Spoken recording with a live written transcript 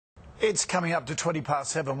It's coming up to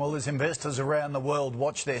 7:20. Well, as investors around the world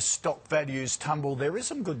watch their stock values tumble, there is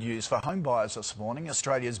some good news for home buyers this morning.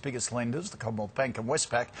 Australia's biggest lenders, the Commonwealth Bank and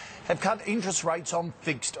Westpac, have cut interest rates on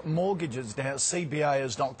fixed mortgages. Now, CBA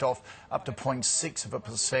has knocked off up to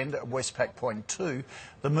 0.6%, Westpac 0.2%.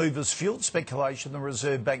 The move has fueled speculation the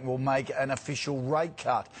Reserve Bank will make an official rate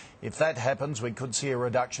cut. If that happens, we could see a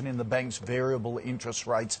reduction in the bank's variable interest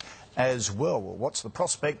rates as well. Well, what's the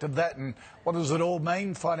prospect of that and what does it all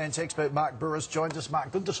mean? Finance expert Mark Bouris joins us.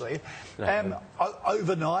 Mark, good to see you.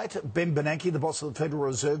 Overnight, Ben Bernanke, the boss of the Federal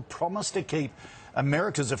Reserve, promised to keep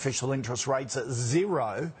America's official interest rates at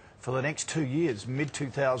zero for the next 2 years,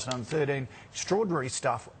 mid-2013. Extraordinary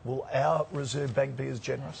stuff. Will our Reserve Bank be as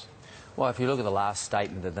generous? Well, if you look at the last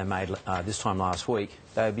statement that they made this time last week,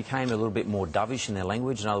 they became a little bit more dovish in their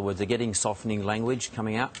language. In other words, they're getting softening language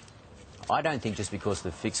coming out. I don't think just because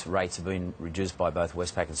the fixed rates have been reduced by both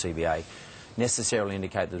Westpac and CBA necessarily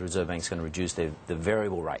indicate that the Reserve Bank is going to reduce the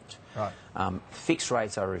variable rate. Right. Fixed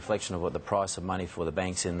rates are a reflection of what the price of money for the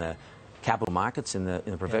banks in the capital markets, in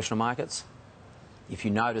the professional markets. If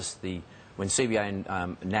you notice, when CBA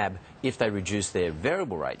and NAB, if they reduce their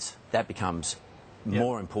variable rates, that becomes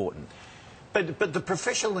more important. But the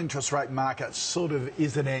professional interest rate market sort of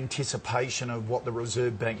is an anticipation of what the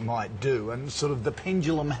Reserve Bank might do, and sort of the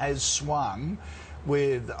pendulum has swung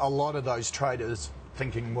with a lot of those traders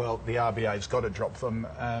thinking, well, the RBA's got to drop them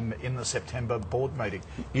in the September board meeting.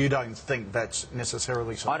 You don't think that's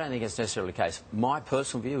necessarily so? I don't think it's necessarily the case. My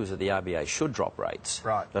personal view is that the RBA should drop rates.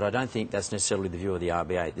 Right. But I don't think that's necessarily the view of the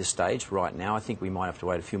RBA at this stage. Right now, I think we might have to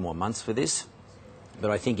wait a few more months for this. But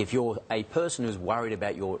I think if you're a person who's worried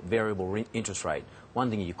about your variable interest rate, one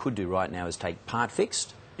thing you could do right now is take part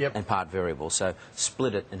fixed and part variable. So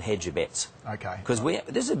split it and hedge your bets. Okay. Because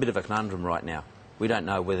this is a bit of a conundrum right now. We don't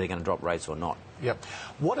know whether they're going to drop rates or not. Yep.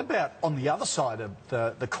 What about on the other side of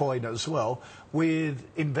the coin as well, with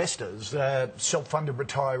investors, self-funded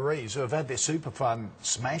retirees who have had their super fund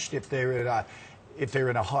smashed if they're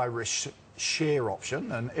in a high-risk share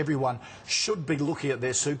option, and everyone should be looking at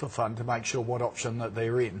their super fund to make sure what option that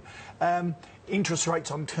they're in. Interest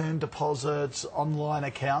rates on term deposits, online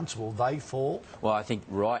accounts, will they fall? Well, I think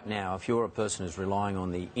right now, if you're a person who's relying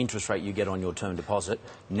on the interest rate you get on your term deposit,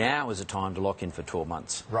 now is the time to lock in for 12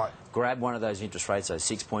 months. Right. Grab one of those interest rates, those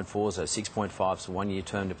 6.4s, those 6.5s, one-year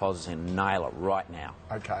term deposits, and nail it right now.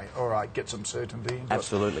 Okay, all right, get some certainty.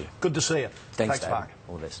 Absolutely. Good to see you. Thanks Mark.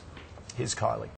 All the best. Here's Kylie.